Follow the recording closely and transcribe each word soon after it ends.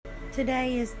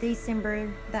Today is December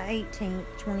the 18th,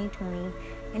 2020,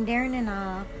 and Darren and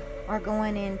I are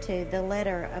going into the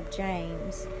letter of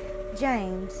James.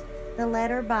 James, the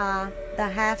letter by the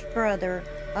half-brother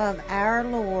of our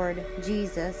Lord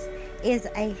Jesus, is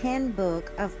a handbook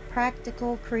of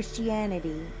practical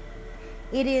Christianity.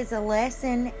 It is a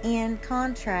lesson in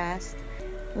contrast,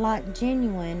 like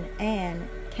genuine and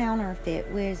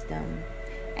counterfeit wisdom,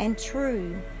 and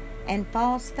true and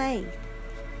false faith.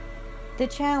 The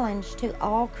challenge to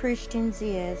all Christians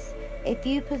is, if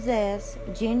you possess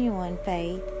genuine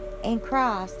faith in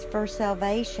Christ for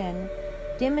salvation,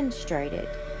 demonstrate it.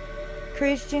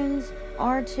 Christians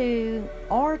are to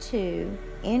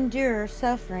endure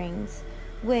sufferings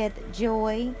with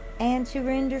joy and to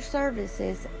render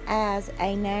services as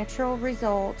a natural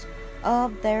result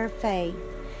of their faith.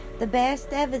 The best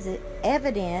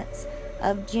evidence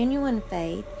of genuine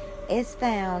faith is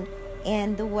found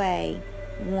in the way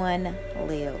one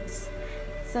lives.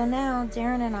 So now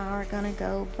Darren and I are going to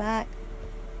go back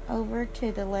over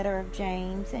to the letter of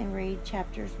James and read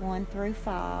chapters 1 through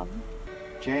 5.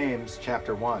 James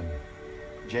chapter 1.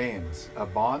 James, a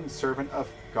bondservant of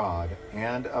God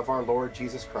and of our Lord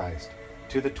Jesus Christ,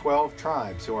 to the 12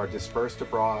 tribes who are dispersed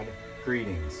abroad,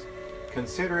 greetings.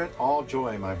 Consider it all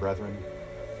joy, my brethren,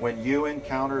 when you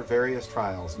encounter various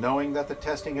trials, knowing that the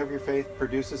testing of your faith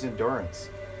produces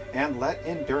endurance. And let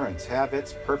endurance have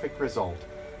its perfect result,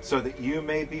 so that you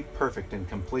may be perfect and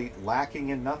complete, lacking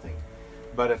in nothing.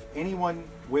 But if anyone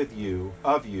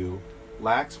of you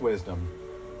lacks wisdom,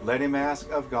 let him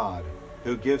ask of God,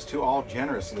 who gives to all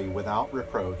generously without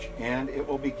reproach, and it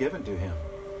will be given to him.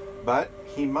 But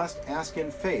he must ask in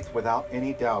faith without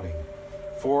any doubting.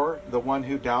 For the one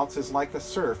who doubts is like the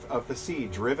surf of the sea,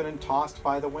 driven and tossed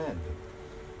by the wind.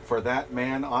 For that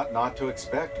man ought not to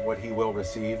expect that he will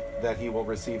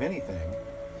receive anything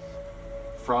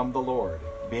from the Lord,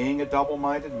 being a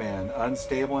double-minded man,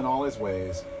 unstable in all his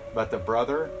ways. But the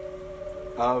brother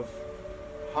of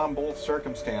humble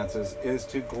circumstances is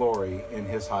to glory in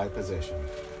his high position,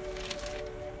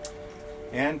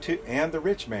 and the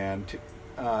rich man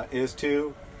is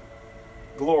to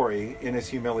glory in his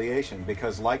humiliation,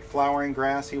 because like flowering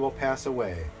grass he will pass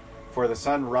away. For the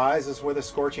sun rises with a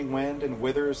scorching wind and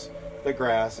withers the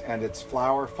grass, and its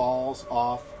flower falls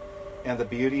off, and the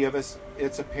beauty of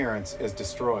its appearance is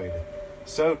destroyed.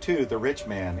 So too the rich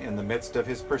man in the midst of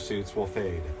his pursuits will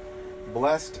fade.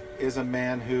 Blessed is a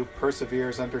man who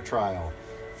perseveres under trial,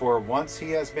 for once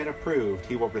he has been approved,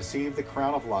 he will receive the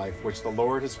crown of life which the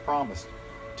Lord has promised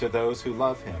to those who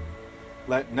love him.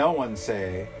 Let no one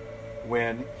say,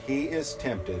 when he is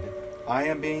tempted, I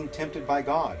am being tempted by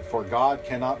God, for God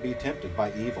cannot be tempted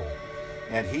by evil,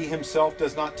 and he himself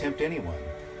does not tempt anyone.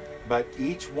 But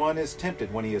each one is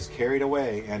tempted when he is carried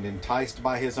away and enticed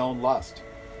by his own lust.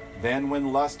 Then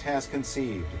when lust has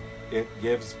conceived, it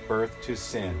gives birth to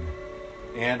sin.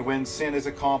 And when sin is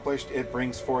accomplished, it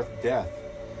brings forth death.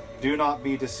 Do not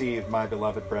be deceived, my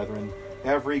beloved brethren.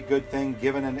 Every good thing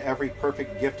given and every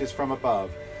perfect gift is from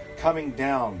above, coming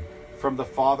down from the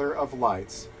Father of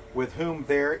lights, with whom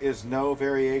there is no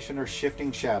variation or shifting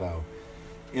shadow.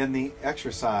 In the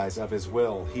exercise of his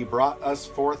will, he brought us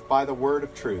forth by the word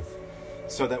of truth,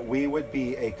 so that we would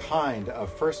be a kind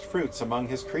of first fruits among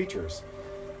his creatures.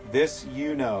 This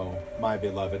you know, my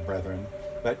beloved brethren,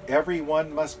 but every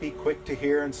one must be quick to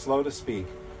hear and slow to speak,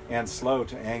 and slow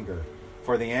to anger.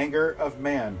 For the anger of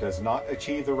man does not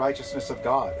achieve the righteousness of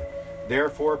God.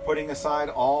 Therefore, putting aside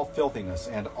all filthiness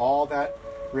and all that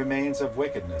remains of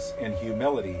wickedness, in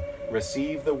humility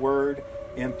receive the word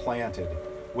implanted,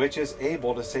 which is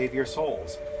able to save your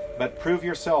souls. But prove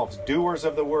yourselves doers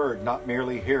of the word, not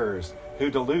merely hearers,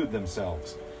 who delude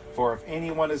themselves. For if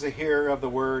anyone is a hearer of the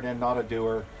word and not a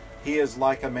doer, he is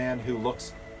like a man who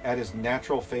looks at his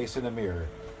natural face in a mirror.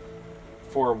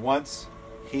 For once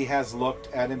he has looked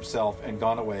at himself and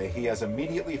gone away, he has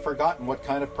immediately forgotten what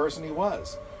kind of person he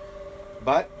was.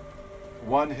 But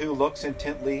one who looks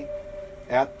intently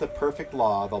at the perfect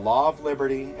law, the law of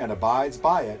liberty, and abides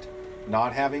by it,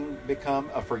 not having become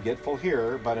a forgetful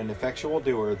hearer, but an effectual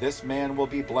doer, this man will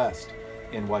be blessed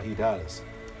in what he does.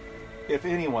 If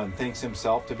anyone thinks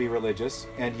himself to be religious,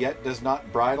 and yet does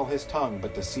not bridle his tongue,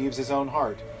 but deceives his own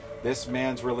heart, this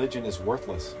man's religion is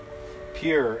worthless.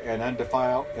 Pure and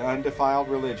undefiled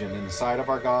religion in the sight of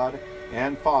our God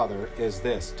and Father is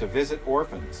this, to visit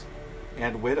orphans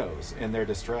and widows in their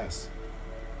distress,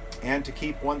 and to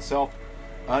keep oneself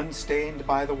unstained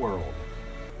by the world.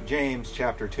 James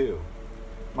chapter 2.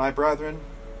 My brethren,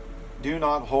 do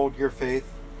not hold your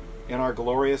faith in our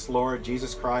glorious Lord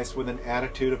Jesus Christ with an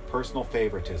attitude of personal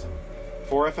favoritism.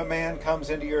 For if a man comes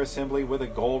into your assembly with a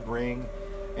gold ring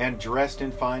and dressed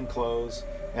in fine clothes,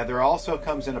 and there also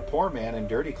comes in a poor man in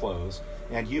dirty clothes,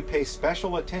 and you pay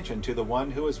special attention to the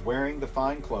one who is wearing the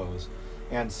fine clothes,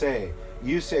 and say,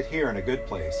 you sit here in a good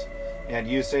place, and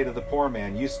you say to the poor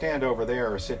man, you stand over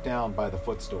there or sit down by the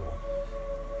footstool.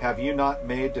 Have you not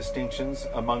made distinctions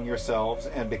among yourselves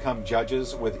and become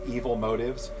judges with evil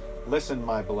motives? Listen,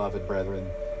 my beloved brethren,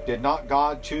 did not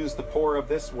God choose the poor of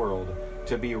this world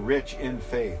to be rich in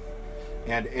faith,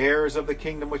 and heirs of the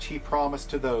kingdom which he promised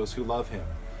to those who love him?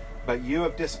 But you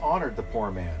have dishonored the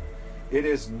poor man. It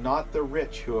is not the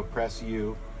rich who oppress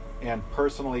you and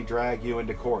personally drag you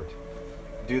into court.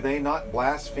 Do they not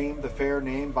blaspheme the fair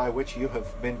name by which you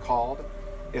have been called?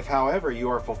 If, however, you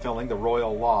are fulfilling the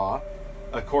royal law,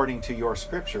 according to your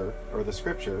scripture, or the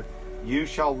scripture, you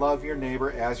shall love your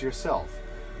neighbor as yourself,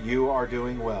 you are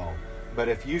doing well. But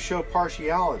if you show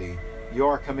partiality, you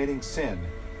are committing sin,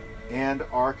 and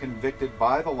are convicted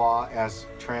by the law as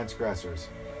transgressors.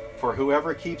 For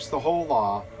whoever keeps the whole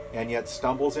law, and yet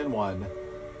stumbles in one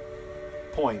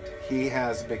point, he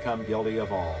has become guilty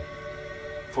of all.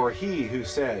 For he who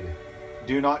said,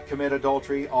 do not commit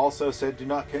adultery, also said, do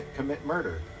not commit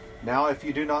murder. Now if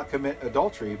you do not commit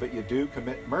adultery, but you do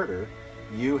commit murder,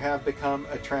 you have become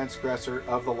a transgressor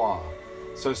of the law.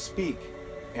 So speak,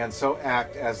 and so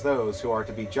act as those who are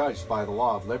to be judged by the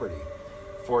law of liberty.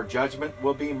 For judgment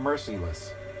will be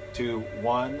merciless to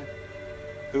one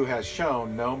who has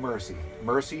shown no mercy.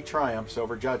 Mercy triumphs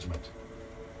over judgment.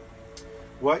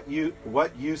 What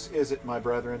use is it, my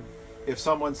brethren, if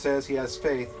someone says he has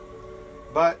faith,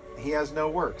 but he has no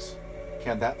works?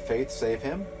 Can that faith save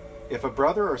him? If a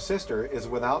brother or sister is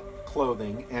without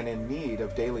clothing and in need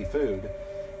of daily food,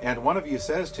 and one of you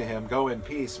says to him, go in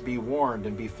peace, be warmed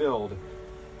and be filled,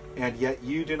 and yet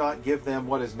you do not give them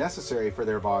what is necessary for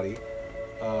their body,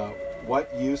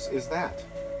 what use is that?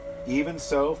 Even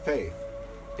so, faith,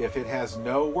 if it has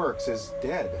no works, is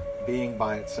dead, being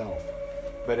by itself.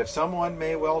 But if someone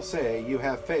may well say, you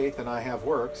have faith and I have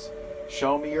works,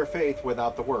 show me your faith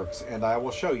without the works, and I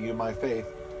will show you my faith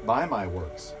by my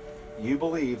works. You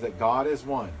believe that God is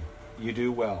one. You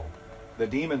do well. The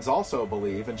demons also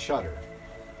believe and shudder.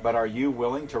 But are you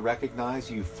willing to recognize,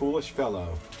 you foolish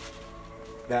fellow,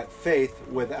 that faith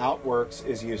without works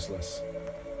is useless?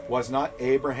 Was not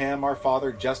Abraham our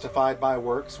father justified by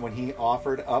works when he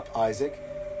offered up Isaac,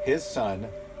 his son,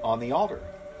 on the altar?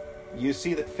 You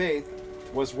see that faith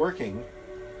was working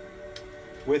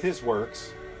with his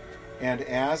works, and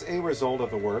as a result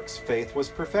of the works, faith was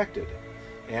perfected.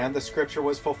 And the scripture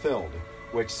was fulfilled,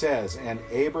 which says, and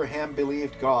Abraham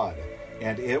believed God,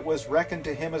 and it was reckoned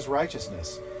to him as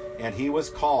righteousness, and he was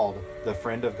called the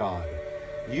friend of God.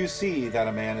 You see that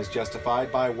a man is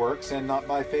justified by works and not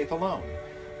by faith alone.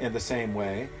 In the same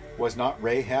way, was not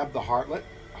Rahab the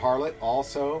harlot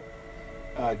also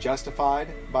justified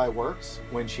by works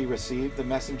when she received the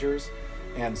messengers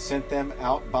and sent them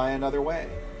out by another way?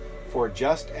 For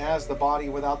just as the body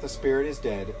without the spirit is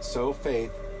dead, so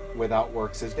faith without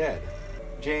works is dead.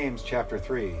 James chapter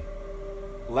 3.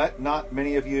 Let not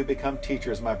many of you become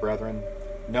teachers, my brethren,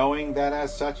 knowing that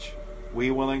as such we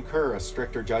will incur a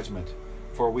stricter judgment.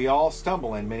 For we all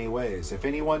stumble in many ways. If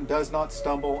anyone does not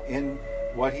stumble in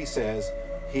what he says,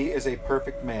 he is a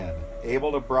perfect man,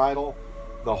 able to bridle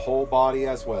the whole body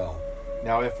as well.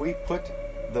 Now if we put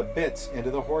the bits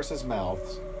into the horses'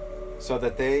 mouths, so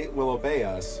that they will obey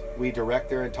us, we direct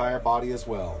their entire body as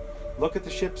well. Look at the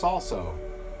ships also.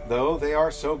 Though they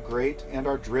are so great and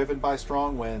are driven by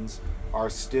strong winds, are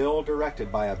still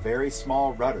directed by a very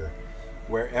small rudder,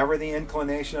 wherever the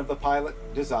inclination of the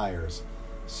pilot desires.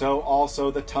 So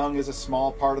also the tongue is a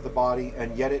small part of the body,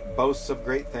 and yet it boasts of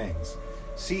great things.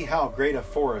 See how great a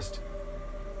forest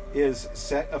is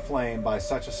set aflame by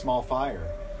such a small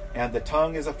fire. And the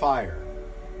tongue is a fire,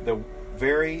 the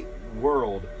very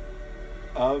world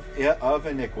of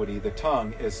iniquity. The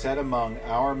tongue is set among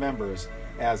our members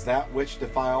as that which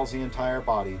defiles the entire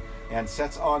body, and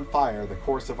sets on fire the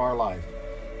course of our life,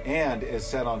 and is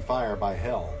set on fire by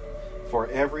hell. For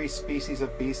every species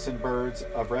of beasts and birds,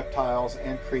 of reptiles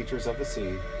and creatures of the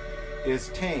sea, is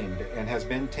tamed and has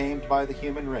been tamed by the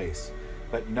human race,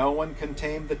 but no one can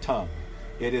tame the tongue.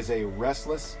 It is a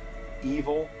restless,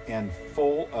 evil, and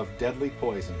full of deadly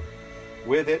poison.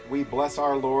 With it we bless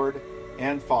our Lord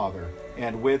and Father,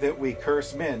 and with it we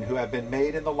curse men who have been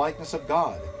made in the likeness of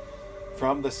God.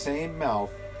 From the same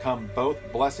mouth come both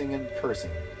blessing and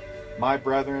cursing. My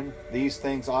brethren, these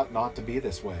things ought not to be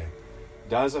this way.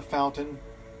 Does a fountain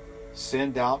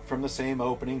send out from the same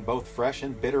opening both fresh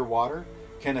and bitter water?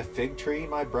 Can a fig tree,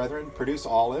 my brethren, produce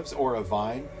olives, or a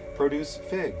vine produce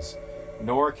figs?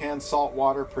 Nor can salt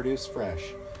water produce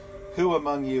fresh. Who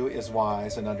among you is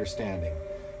wise and understanding?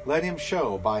 Let him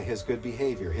show by his good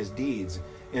behavior his deeds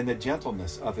in the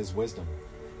gentleness of his wisdom.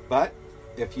 But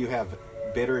if you have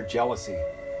bitter jealousy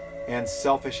and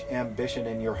selfish ambition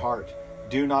in your heart,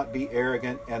 do not be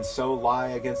arrogant and so lie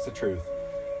against the truth.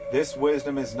 This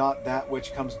wisdom is not that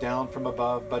which comes down from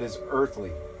above, but is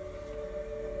earthly,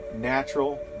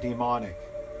 natural, demonic.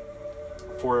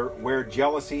 For where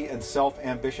jealousy and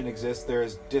self-ambition exist, there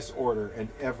is disorder and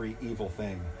every evil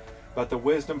thing. But the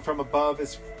wisdom from above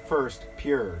is first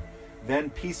pure, then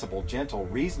peaceable, gentle,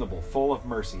 reasonable, full of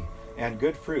mercy, and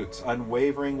good fruits,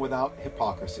 unwavering, without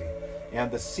hypocrisy. And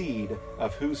the seed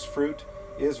of whose fruit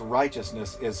is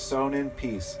righteousness is sown in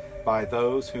peace by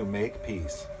those who make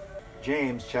peace.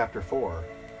 James chapter 4.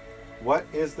 What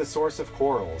is the source of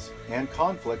quarrels and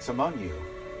conflicts among you?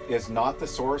 Is not the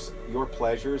source your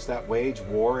pleasures that wage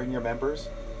war in your members?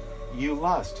 You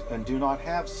lust and do not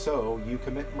have, so you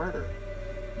commit murder.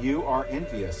 You are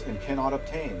envious and cannot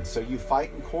obtain, so you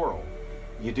fight and quarrel.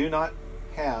 You do not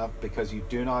have because you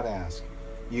do not ask.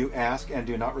 You ask and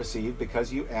do not receive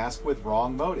because you ask with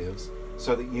wrong motives,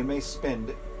 so that you may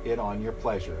spend it on your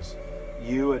pleasures.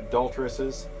 You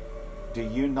adulteresses, do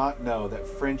you not know that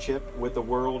friendship with the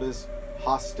world is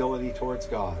hostility towards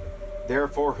God?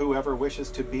 Therefore, whoever wishes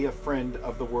to be a friend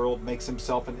of the world makes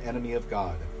himself an enemy of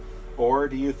God. Or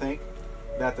do you think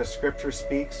that the Scripture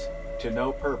speaks to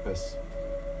no purpose?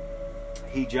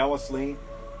 He jealously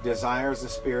desires the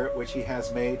Spirit which he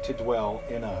has made to dwell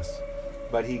in us,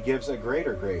 but he gives a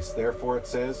greater grace. Therefore it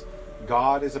says,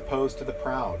 God is opposed to the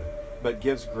proud, but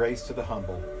gives grace to the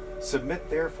humble. Submit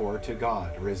therefore to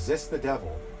God. Resist the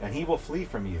devil, and he will flee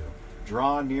from you.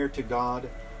 Draw near to God,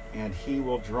 and he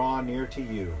will draw near to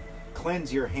you.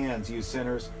 Cleanse your hands, you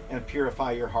sinners, and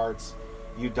purify your hearts,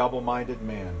 you double-minded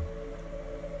man.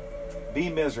 Be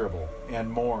miserable, and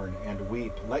mourn, and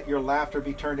weep. Let your laughter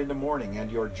be turned into mourning,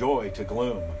 and your joy to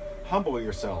gloom. Humble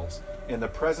yourselves in the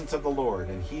presence of the Lord,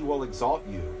 and he will exalt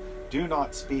you. Do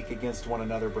not speak against one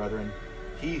another, brethren.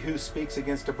 He who speaks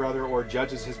against a brother or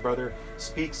judges his brother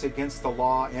speaks against the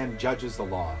law and judges the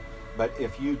law. But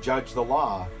if you judge the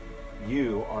law,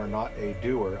 you are not a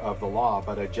doer of the law,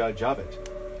 but a judge of it.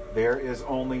 There is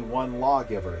only one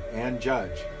lawgiver and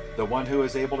judge, the one who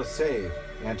is able to save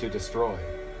and to destroy.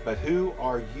 But who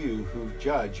are you who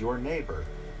judge your neighbor?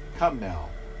 Come now,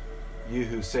 you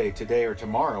who say, today or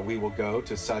tomorrow we will go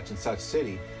to such and such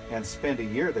city and spend a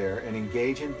year there and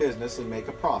engage in business and make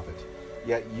a profit.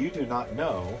 Yet you do not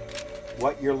know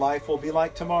what your life will be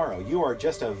like tomorrow. You are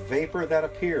just a vapor that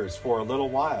appears for a little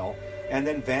while and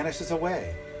then vanishes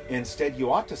away. Instead,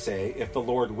 you ought to say, if the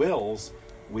Lord wills,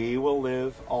 we will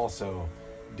live also.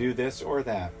 Do this or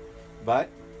that. But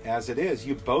as it is,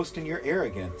 you boast in your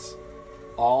arrogance.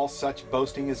 All such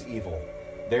boasting is evil.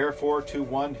 Therefore, to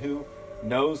one who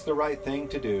knows the right thing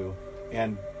to do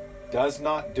and does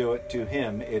not do it, to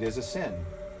him it is a sin.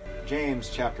 James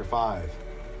chapter 5.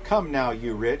 Come now,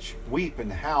 you rich, weep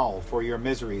and howl for your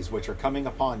miseries which are coming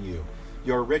upon you.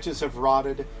 Your riches have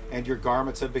rotted, and your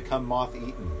garments have become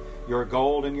moth-eaten. Your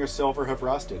gold and your silver have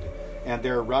rusted, and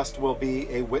their rust will be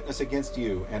a witness against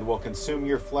you, and will consume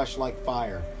your flesh like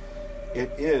fire.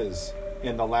 It is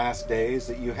in the last days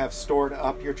that you have stored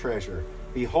up your treasure.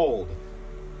 Behold,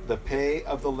 the pay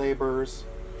of the laborers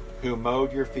who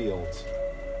mowed your fields,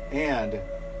 and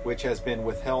which has been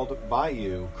withheld by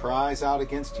you, cries out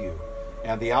against you.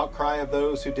 And the outcry of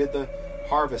those who did the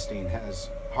harvesting has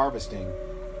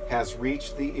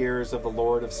reached the ears of the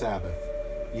Lord of Sabaoth.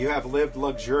 You have lived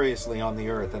luxuriously on the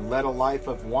earth and led a life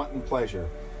of wanton pleasure.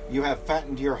 You have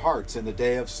fattened your hearts in the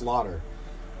day of slaughter.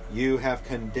 You have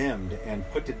condemned and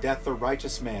put to death the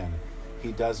righteous man.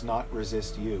 He does not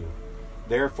resist you.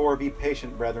 Therefore be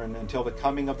patient, brethren, until the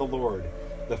coming of the Lord.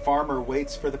 The farmer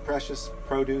waits for the precious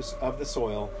produce of the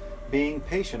soil, being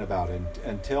patient about it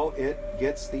until it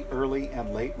gets the early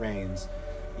and late rains.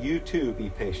 You too be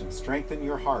patient. Strengthen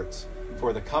your hearts,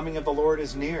 for the coming of the Lord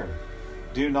is near.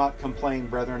 Do not complain,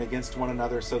 brethren, against one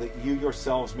another, so that you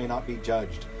yourselves may not be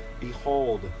judged.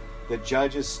 Behold, the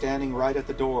judge is standing right at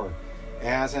the door.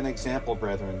 As an example,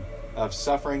 brethren, of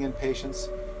suffering and patience,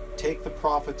 take the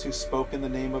prophets who spoke in the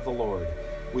name of the Lord.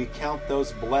 We count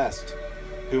those blessed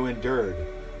who endured.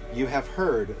 You have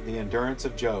heard the endurance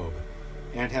of Job,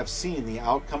 and have seen the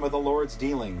outcome of the Lord's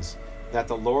dealings, that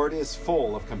the Lord is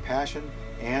full of compassion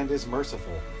and is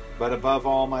merciful. But above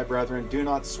all, my brethren, do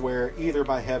not swear either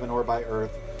by heaven or by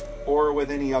earth, or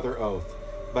with any other oath,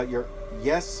 but your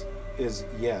yes is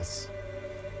yes,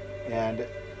 and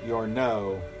your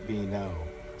no be no,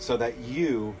 so that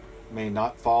you may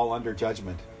not fall under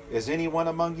judgment. Is anyone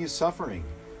among you suffering?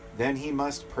 Then he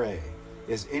must pray.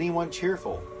 Is anyone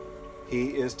cheerful?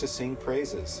 He is to sing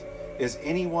praises. Is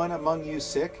anyone among you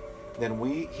sick? Then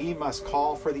he must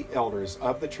call for the elders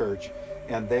of the church,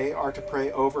 and they are to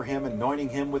pray over him, anointing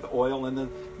him with oil in the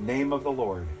name of the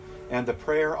Lord. And the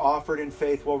prayer offered in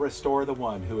faith will restore the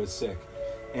one who is sick,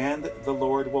 and the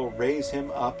Lord will raise him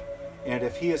up, and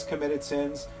if he has committed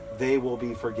sins, they will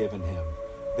be forgiven him.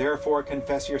 Therefore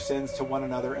confess your sins to one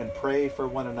another and pray for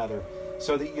one another,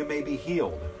 so that you may be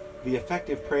healed. The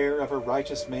effective prayer of a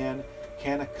righteous man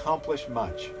can accomplish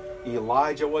much.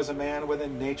 Elijah was a man with a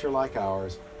nature like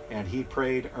ours, and he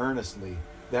prayed earnestly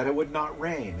that it would not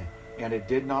rain, and it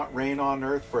did not rain on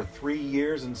earth for 3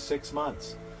 years and 6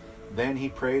 months. Then he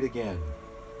prayed again,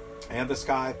 and the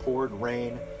sky poured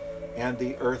rain, and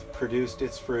the earth produced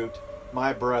its fruit.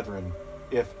 My brethren,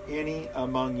 if any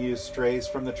among you strays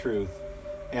from the truth,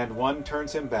 and one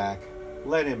turns him back,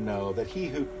 let him know that he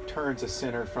who turns a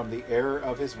sinner from the error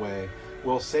of his way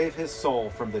will save his soul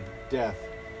from the death,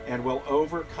 and will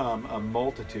overcome a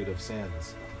multitude of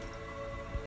sins.